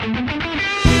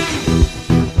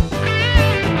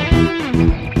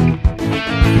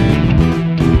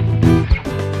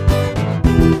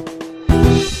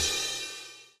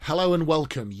Hello and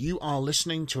welcome. You are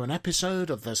listening to an episode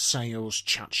of the Sales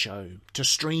Chat Show. To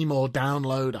stream or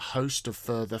download a host of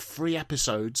further free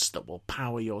episodes that will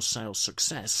power your sales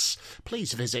success,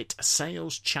 please visit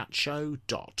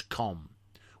saleschatshow.com.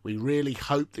 We really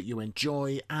hope that you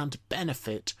enjoy and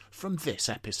benefit from this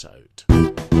episode.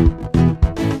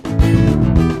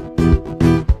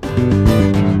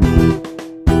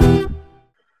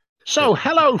 So,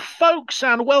 hello, folks,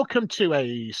 and welcome to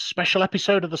a special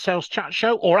episode of the Sales Chat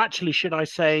Show, or actually, should I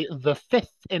say, the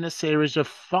fifth in a series of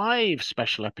 5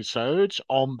 special episodes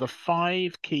on the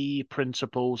 5 key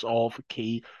principles of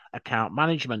key account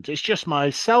management. It's just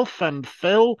myself and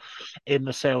Phil in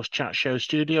the Sales Chat Show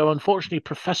studio. Unfortunately,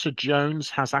 Professor Jones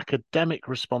has academic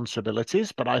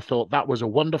responsibilities, but I thought that was a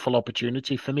wonderful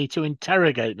opportunity for me to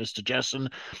interrogate Mr. Jessen,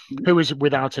 who is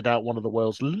without a doubt one of the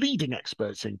world's leading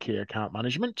experts in key account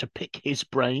management, to pick his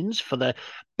brains for the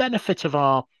benefit of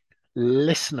our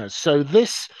listeners. So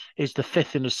this is the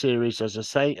 5th in a series, as I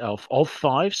say, of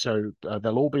 5. So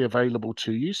they'll all be available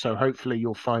to you. So hopefully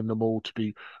you'll find them all to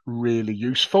be really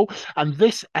useful. And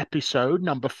this episode,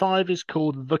 number 5, is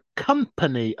called The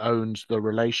Company Owns the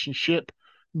Relationship,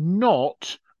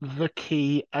 Not the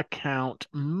Key Account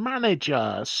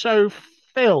Manager. So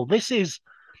Phil, this is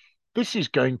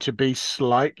going to be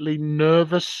slightly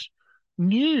nervous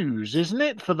news, isn't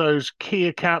it, for those key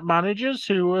account managers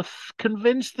who are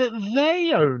convinced that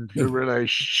they own the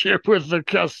relationship with the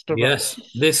customer? Yes,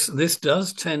 this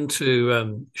does tend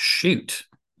to shoot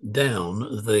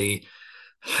down the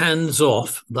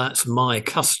hands-off, that's my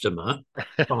customer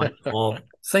type of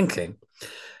thinking.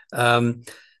 And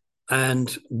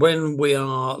when we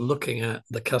are looking at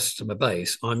the customer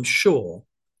base, I'm sure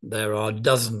there are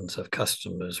dozens of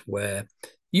customers where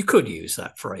you could use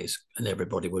that phrase and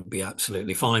everybody would be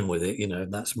absolutely fine with it. You know,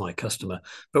 that's my customer.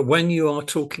 But when you are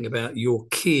talking about your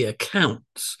key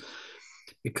accounts,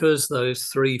 because those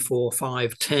 3, 4,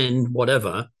 5, 10,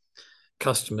 whatever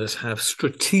customers have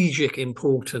strategic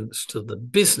importance to the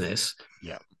business,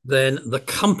 then the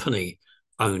company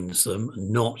owns them,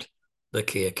 not the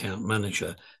key account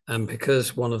manager. And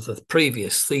because one of the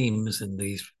previous themes in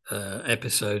these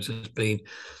episodes has been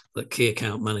that key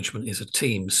account management is a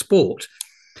team sport,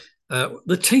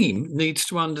 the team needs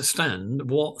to understand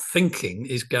what thinking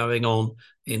is going on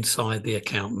inside the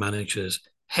account manager's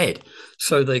head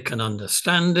so they can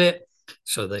understand it,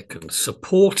 so they can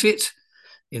support it,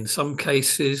 in some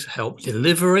cases help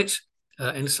deliver it,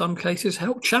 in some cases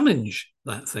help challenge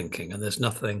that thinking. And there's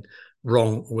nothing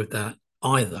wrong with that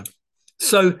either.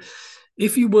 So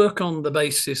if you work on the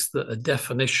basis that a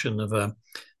definition of a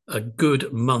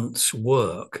good month's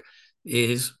work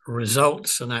is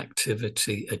results and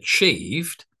activity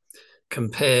achieved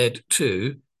compared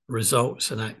to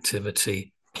results and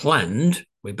activity planned,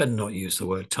 we better not use the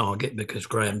word target because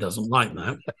Graham doesn't like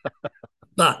that,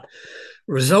 but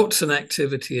results and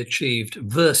activity achieved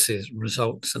versus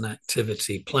results and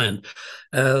activity planned,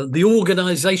 the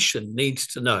organization needs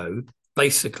to know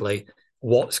basically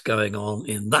what's going on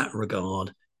in that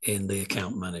regard in the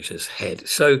account manager's head.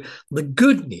 So the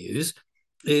good news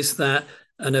is that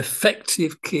an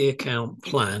effective key account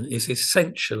plan is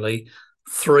essentially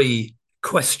 3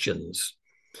 questions.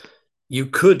 You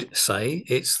could say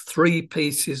it's 3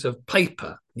 pieces of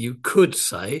paper. You could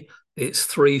say it's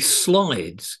 3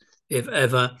 slides if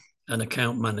ever an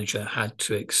account manager had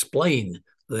to explain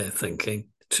their thinking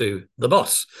to the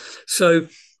boss. So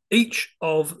each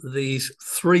of these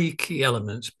 3 key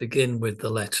elements begin with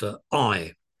the letter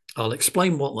I. I'll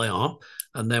explain what they are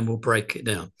and then we'll break it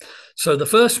down. So the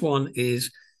first one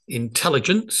is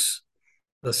intelligence,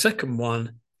 the second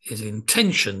one is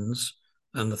intentions,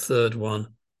 and the third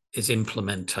one is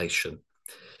implementation.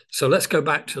 So let's go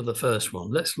back to the first one.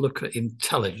 Let's look at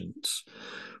intelligence.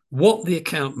 What the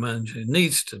account manager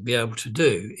needs to be able to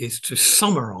do is to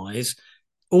summarize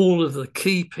all of the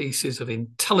key pieces of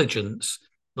intelligence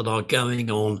that are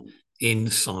going on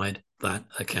inside that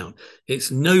account. It's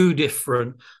no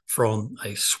different from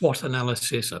a SWOT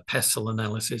analysis, a PESTLE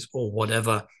analysis, or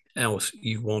whatever else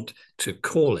you want to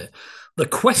call it. The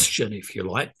question, if you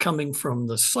like, coming from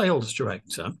the sales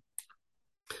director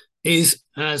is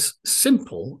as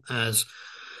simple as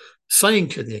saying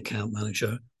to the account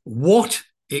manager, what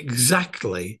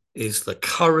exactly is the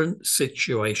current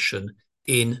situation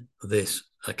in this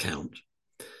account?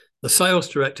 The sales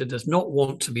director does not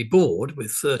want to be bored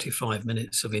with 35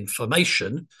 minutes of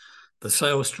information. The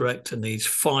sales director needs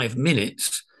 5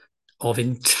 minutes of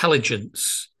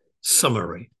intelligence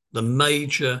summary, the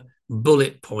major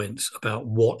bullet points about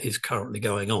what is currently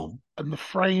going on. And the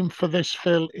frame for this,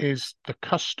 Phil, is the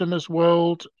customer's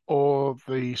world or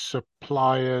the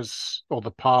suppliers or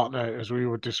the partner, as we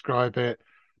would describe it,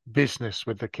 business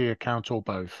with the key account or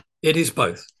both? It is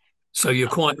both. So you're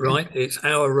quite right. It's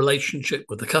our relationship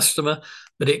with the customer,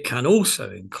 but it can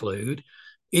also include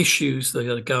issues that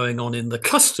are going on in the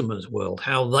customer's world,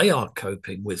 how they are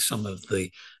coping with some of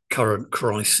the current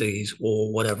crises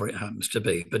or whatever it happens to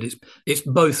be. But it's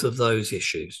both of those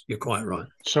issues. You're quite right.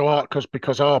 So,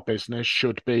 because our business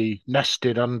should be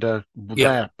nested under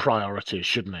Yeah, their priorities,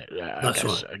 shouldn't it? Yeah, I that's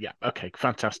guess. right. Yeah. Okay.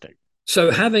 Fantastic.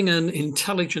 So having an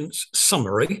intelligence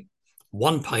summary,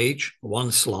 one page,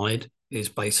 one slide, is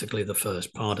basically the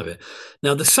first part of it.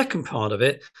 Now, the second part of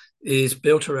it is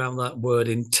built around that word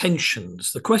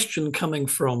intentions. The question coming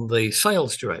from the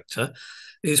sales director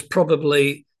is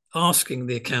probably asking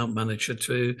the account manager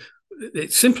to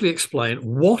simply explain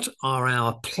what are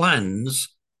our plans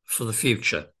for the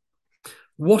future.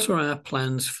 What are our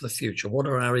plans for the future? What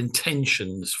are our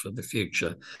intentions for the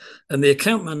future? And the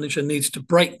account manager needs to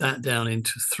break that down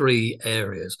into three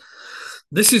areas.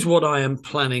 This is what I am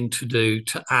planning to do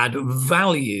to add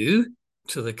value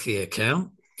to the key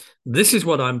account. This is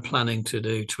what I'm planning to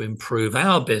do to improve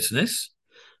our business.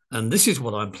 And this is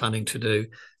what I'm planning to do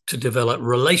to develop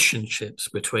relationships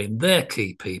between their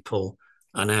key people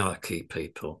and our key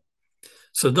people.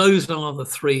 So those are the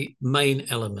three main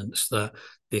elements that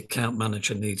the account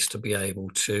manager needs to be able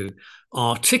to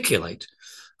articulate.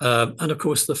 And of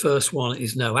course, the first one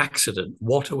is no accident.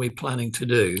 What are we planning to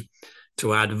do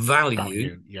to add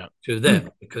value Yeah. to them?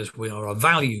 Because we are a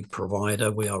value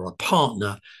provider, we are a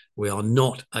partner, we are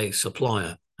not a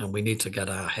supplier. And we need to get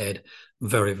our head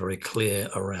very, very clear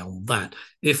around that.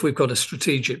 If we've got a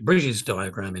strategic bridges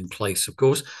diagram in place, of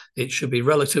course, it should be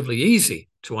relatively easy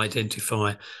to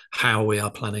identify how we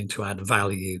are planning to add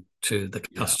value to the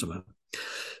customer.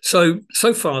 So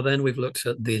far then, we've looked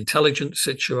at the intelligence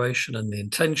situation and the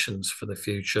intentions for the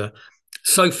future.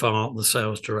 So far, the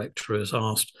sales director has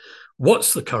asked,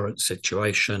 what's the current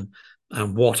situation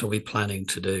and what are we planning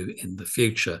to do in the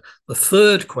future? The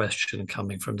third question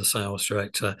coming from the sales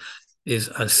director is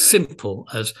as simple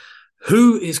as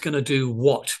who is going to do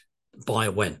what by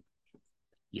when?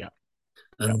 Yeah.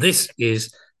 And this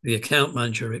is the account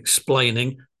manager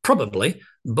explaining, probably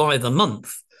by the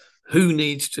month, who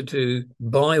needs to do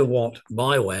by what,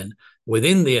 by when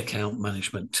within the account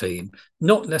management team,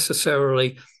 not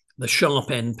necessarily the sharp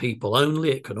end people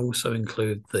only. It can also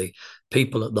include the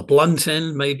people at the blunt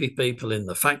end, maybe people in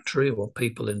the factory or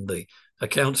people in the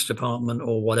accounts department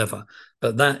or whatever.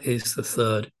 But that is the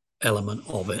third element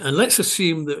of it. And let's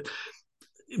assume that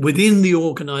within the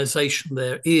organization,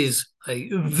 there is a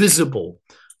visible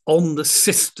on the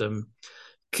system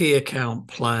key account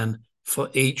plan for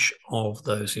each of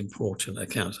those important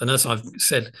accounts. And as I've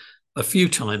said a few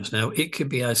times now, it could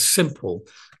be as simple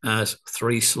as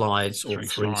 3 slides or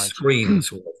three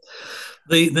screens.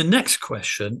 The next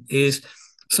question is,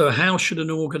 so how should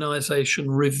an organization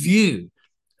review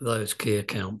those key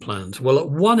account plans? Well, at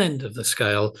one end of the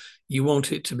scale, you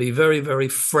want it to be very, very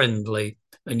friendly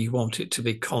and you want it to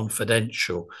be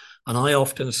confidential. And I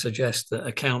often suggest that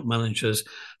account managers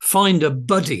find a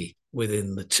buddy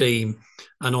within the team,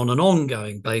 and on an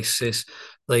ongoing basis,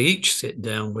 they each sit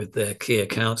down with their key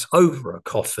accounts over a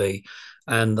coffee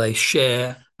and they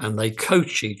share and they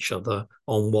coach each other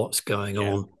on what's going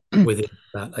on within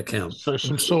that account. So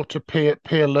some sort of peer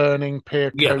learning,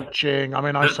 peer coaching. I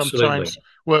mean, I sometimes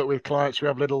work with clients who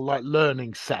have little like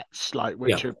learning sets, like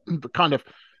which are kind of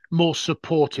more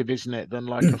supportive, isn't it, than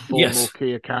like a formal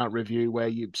key account review where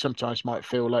you sometimes might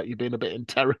feel like you're being a bit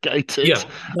interrogated.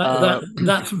 Yeah,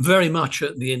 that's very much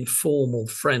at the informal,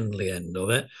 friendly end of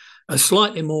it. A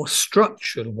slightly more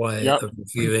structured way of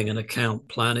reviewing an account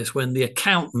plan is when the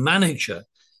account manager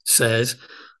says,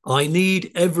 I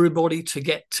need everybody to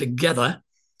get together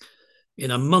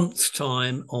in a month's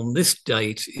time on this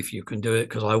date, if you can do it,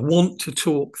 because I want to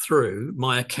talk through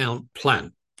my account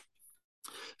plan.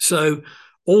 So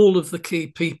all of the key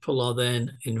people are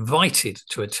then invited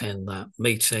to attend that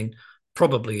meeting,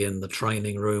 probably in the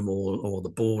training room or the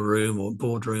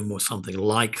boardroom or something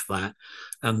like that.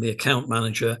 And the account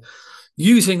manager,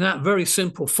 using that very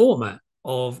simple format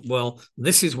of, well,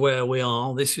 this is where we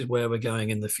are, this is where we're going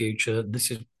in the future.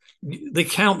 The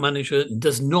account manager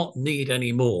does not need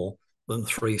any more than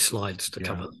 3 slides to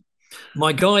cover them.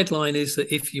 My guideline is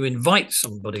that if you invite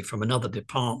somebody from another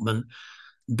department,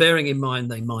 bearing in mind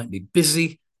they might be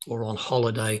busy or on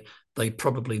holiday, they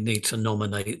probably need to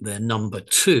nominate their number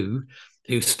 2,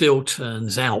 who still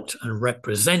turns out and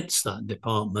represents that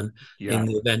department in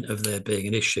the event of there being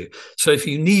an issue. So if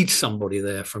you need somebody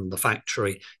there from the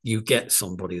factory, you get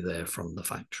somebody there from the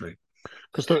factory.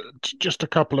 Because just a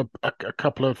couple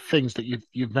of things that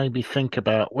you've made me think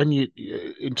about when you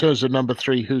in terms of number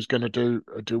three, who's going to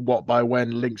do what by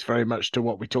when, links very much to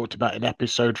what we talked about in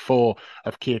episode 4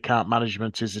 of key account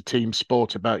management is a team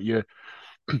sport about your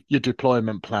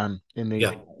deployment plan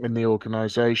Yeah. in the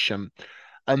organization.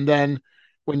 And then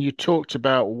when you talked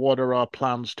about what are our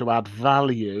plans to add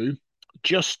value,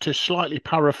 just to slightly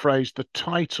paraphrase the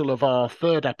title of our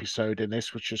third episode in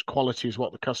this, which is quality is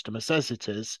what the customer says it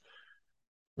is.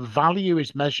 Value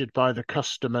is measured by the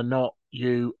customer, not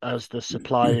you as the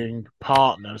supplying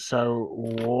partner. So,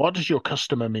 what does your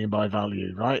customer mean by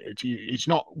value, right? It's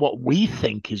not what we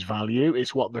think is value,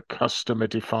 it's what the customer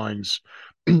defines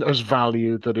as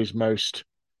value that is most,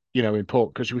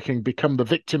 important. Because we can become the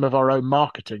victim of our own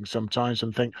marketing sometimes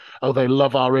and think, oh, they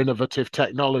love our innovative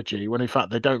technology, when in fact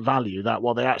they don't value that.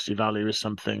 What they actually value is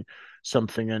something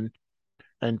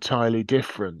entirely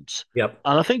different. Yep.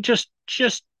 And I think just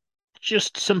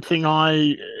something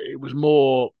it was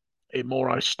more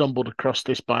I stumbled across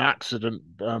this by accident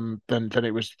than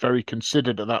it was very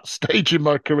considered at that stage in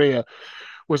my career,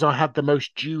 was I had the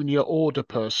most junior order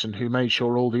person who made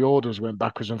sure all the orders went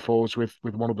backwards and forwards with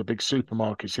one of the big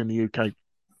supermarkets in the UK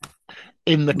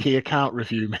in the key account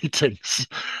review meetings.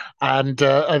 And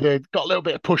they got a little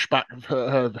bit of pushback.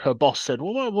 Her boss said,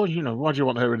 well, why do you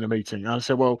want her in the meeting? And I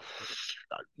said, well,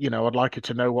 I'd like her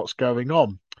to know what's going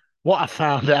on. What I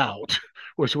found out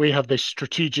was we have this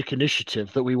strategic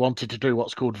initiative that we wanted to do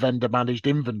what's called vendor managed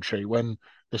inventory, when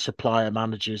the supplier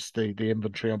manages the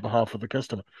inventory on behalf of the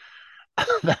customer.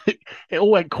 It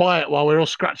all went quiet while we were all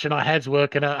scratching our heads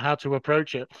working out how to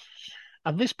approach it.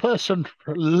 And this person,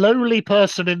 lowly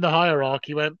person in the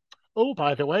hierarchy, went, oh,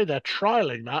 by the way, they're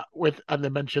trialing that and they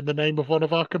mentioned the name of one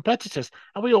of our competitors.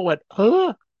 And we all went,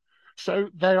 huh? So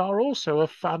they are also a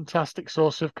fantastic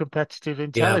source of competitive Yeah.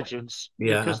 intelligence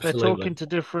Yeah. because they're talking Absolutely. to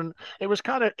different. It was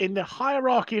kind of in the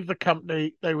hierarchy of the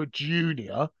company, they were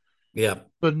junior, Yeah.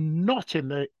 but not in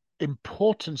the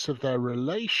importance of their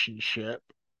relationship.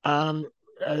 And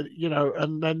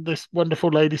and then this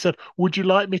wonderful lady said, "Would you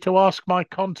like me to ask my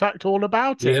contact all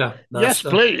about it?" Yeah. Yes,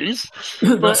 please.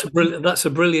 That's But a brilliant. That's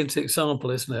a brilliant example,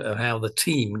 isn't it, of how the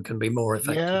team can be more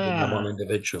effective than the one yeah,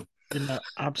 individual. Just a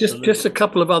absolutely.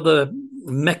 couple of other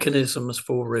mechanisms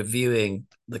for reviewing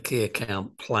the key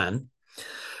account plan.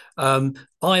 Um,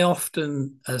 I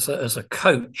often, as a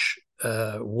coach,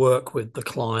 work with the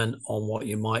client on what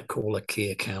you might call a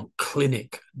key account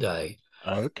clinic day,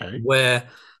 Okay. where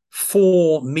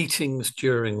 4 meetings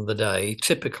during the day,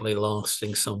 typically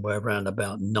lasting somewhere around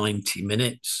about 90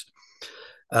 minutes.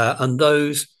 And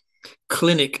those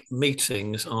clinic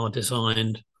meetings are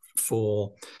designed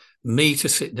for me to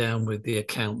sit down with the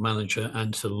account manager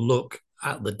and to look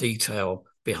at the detail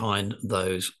behind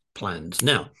those plans.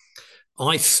 Now,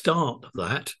 I start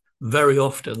that. Very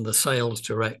often, the sales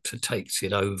director takes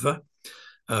it over.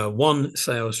 One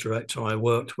sales director I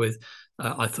worked with,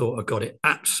 I thought I got it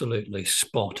absolutely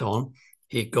spot on.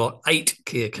 He got 8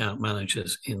 key account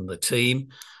managers in the team.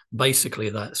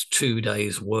 Basically, that's 2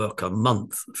 days' work a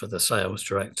month for the sales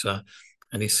director.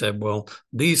 And he said, well,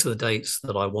 these are the dates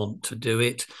that I want to do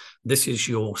it. This is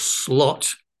your slot.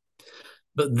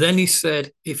 But then he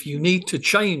said, if you need to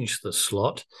change the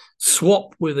slot,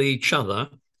 swap with each other.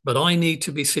 But I need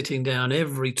to be sitting down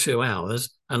every 2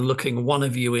 hours and looking one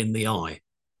of you in the eye.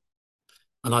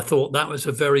 And I thought that was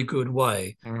a very good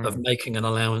way of Mm. making an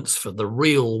allowance for the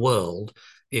real world.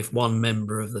 If one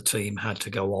member of the team had to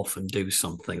go off and do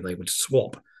something, they would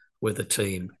swap with a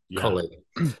team Yeah. colleague.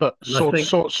 But And I think,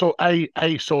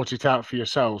 sort it out for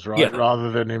yourselves, right? yeah,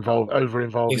 Rather than over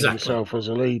involving exactly. yourself as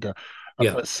a leader.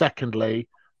 Yeah. But secondly,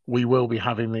 we will be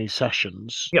having these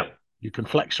sessions. Yeah. You can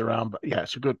flex around, but yeah,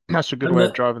 that's a good And way of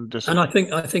the, driving the and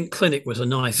discipline. I think clinic was a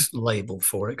nice label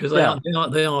for it because they Yeah, are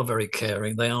they are very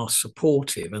caring, they are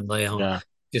supportive, and they are yeah.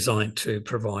 designed to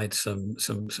provide some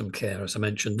care, as I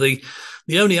mentioned. The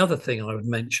only other thing I would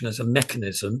mention as a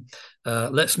mechanism,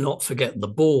 let's not forget the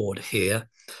board here.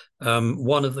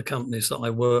 One of the companies that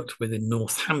I worked with in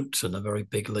Northampton, a very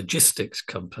big logistics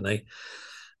company.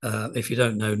 If you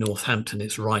don't know Northampton,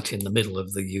 it's right in the middle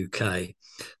of the UK.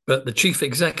 But the chief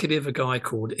executive, a guy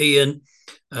called Ian,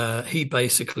 he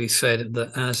basically said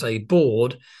that as a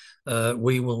board,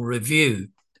 we will review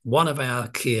one of our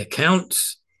key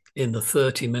accounts in the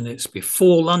 30 minutes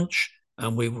before lunch,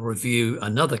 and we will review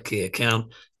another key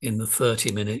account in the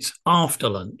 30 minutes after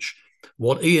lunch.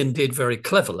 What Ian did very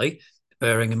cleverly,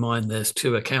 bearing in mind there's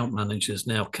 2 account managers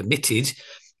now committed,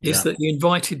 is Yeah. that he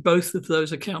invited both of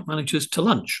those account managers to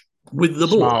lunch with the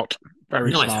board. Smart.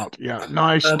 Very Nice. smart. Yeah,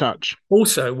 nice touch.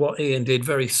 Also, what Ian did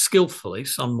very skillfully,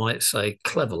 some might say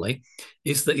cleverly,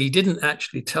 is that he didn't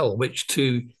actually tell which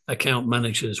two account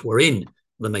managers were in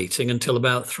the meeting until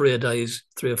about 3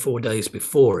 or 4 days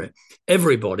before it.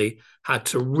 Everybody had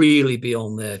to really be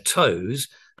on their toes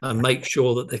and make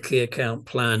sure that the key account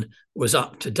plan was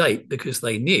up to date, because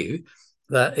they knew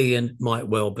that Ian might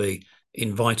well be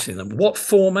inviting them. What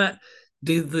format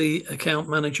did the account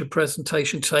manager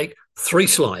presentation take? 3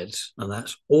 slides, and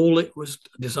that's all it was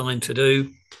designed to do.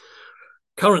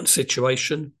 Current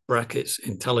situation, brackets,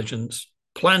 intelligence,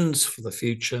 plans for the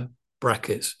future,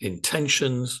 brackets,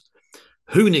 intentions,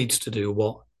 who needs to do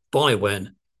what, by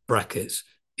when, brackets,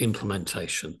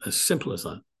 implementation. As simple as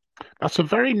that. That's a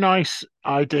very nice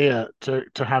idea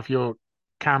to have your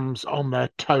cams on their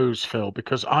toes, Phil,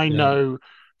 because I know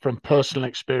from personal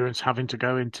experience having to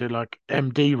go into like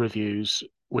MD reviews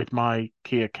with my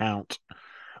key account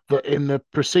that in the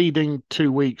preceding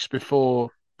 2 weeks before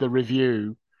the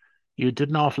review, you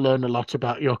didn't half learn a lot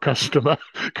about your customer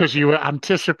because you were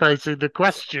anticipating the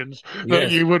questions that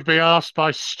Yes. you would be asked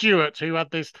by Stuart, who had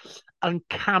this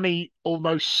uncanny,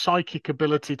 almost psychic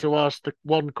ability to ask the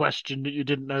one question that you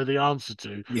didn't know the answer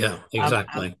to. Yeah,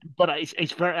 exactly. But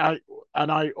it's very,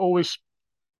 I'll always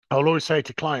say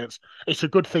to clients, it's a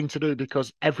good thing to do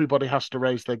because everybody has to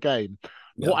raise their game.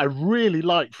 Yeah. What I really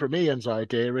like from Ian's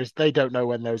idea is they don't know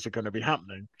when those are going to be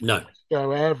happening. No.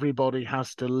 So everybody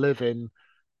has to live in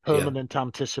permanent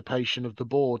anticipation of the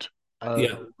board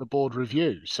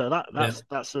review. So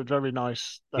that's a very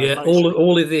nice.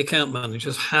 All of the account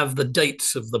managers have the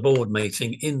dates of the board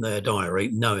meeting in their diary,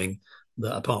 knowing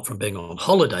that apart from being on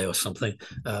holiday or something,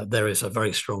 there is a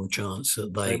very strong chance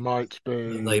that they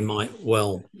might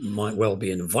well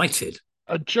be invited.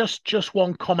 Just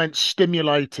one comment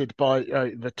stimulated by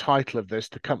the title of this: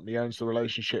 the company owns the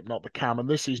relationship, not the CAM. And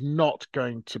this is not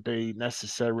going to be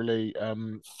necessarily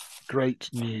great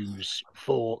news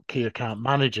for key account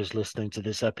managers listening to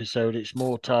this episode. It's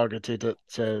more targeted at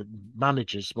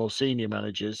managers, more senior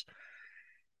managers.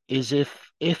 Is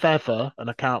if ever an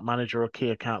account manager or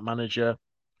key account manager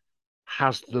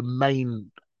has the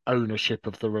main ownership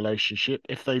of the relationship,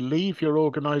 if they leave your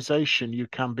organization, you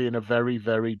can be in a very,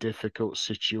 very difficult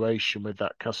situation with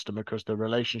that customer because the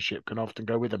relationship can often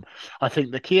go with them. I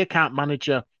think the key account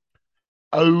manager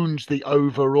owns the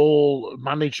overall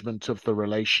management of the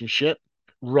relationship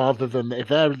rather than if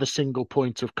they're the single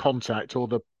point of contact or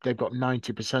they've got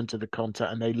 90% of the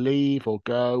contact and they leave or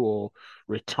go or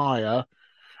retire.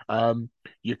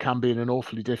 You can be in an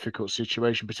awfully difficult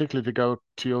situation, particularly if they go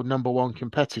to your number one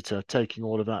competitor, taking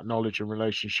all of that knowledge and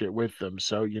relationship with them.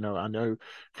 So, I know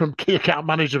from key account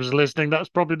managers listening, that's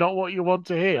probably not what you want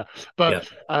to hear. But,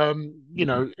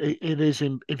 it is,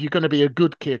 if you're going to be a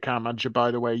good key account manager,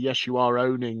 by the way, yes, you are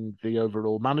owning the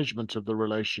overall management of the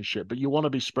relationship, but you want to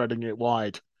be spreading it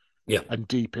wide. And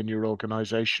deep in your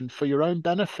organization for your own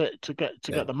benefit to get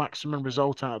the maximum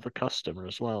result out of the customer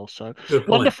as well. So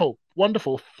wonderful.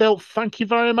 Phil, thank you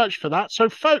very much for that. So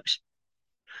folks,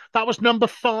 that was number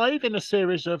 5 in a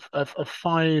series of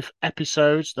 5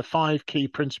 episodes, the 5 key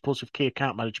principles of key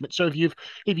account management. So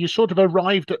if you sort of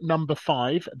arrived at number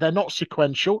 5, they're not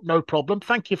sequential, no problem.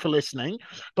 Thank you for listening.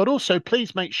 But also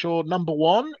please make sure, number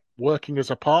 1, working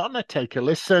as a partner, take a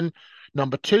listen.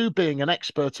 Number 2, being an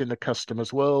expert in the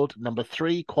customer's world. Number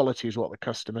 3, quality is what the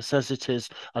customer says it is.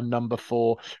 And number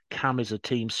 4, CAM is a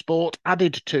team sport.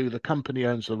 Added to, the company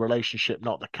owns the relationship,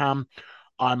 not the CAM.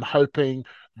 I'm hoping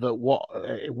that what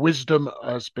wisdom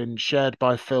has been shared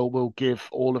by Phil will give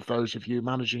all of those of you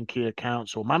managing key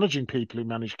accounts or managing people who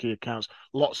manage key accounts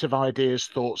lots of ideas,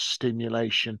 thoughts,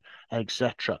 stimulation,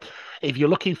 etc. If you're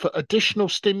looking for additional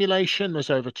stimulation, there's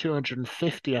over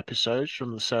 250 episodes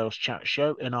from the Sales Chat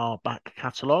Show in our back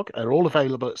catalogue. They're all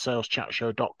available at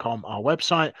saleschatshow.com, our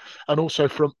website, and also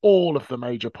from all of the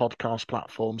major podcast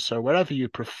platforms. So wherever you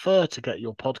prefer to get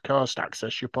your podcast,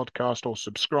 access your podcast or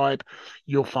subscribe,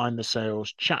 you'll find the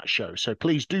Sales Chat Show. So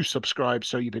please do subscribe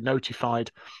so you'll be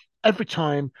notified every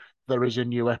time there is a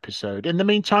new episode. In the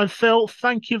meantime, Phil,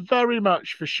 thank you very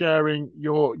much for sharing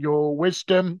your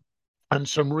wisdom and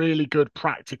some really good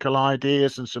practical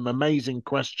ideas and some amazing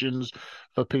questions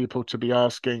for people to be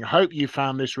asking. Hope you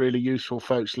found this really useful,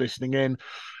 folks listening in.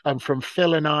 And from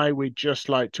Phil and I, we'd just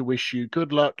like to wish you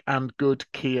good luck and good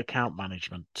key account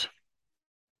management.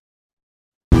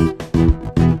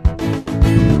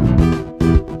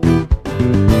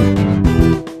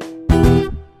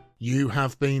 You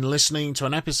have been listening to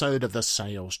an episode of the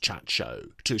Sales Chat Show.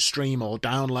 To stream or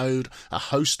download a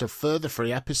host of further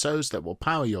free episodes that will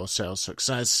power your sales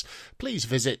success, please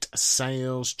visit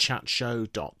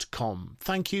saleschatshow.com.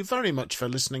 Thank you very much for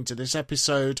listening to this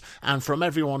episode, and from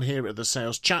everyone here at the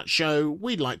Sales Chat Show,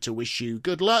 we'd like to wish you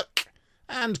good luck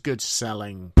and good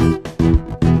selling.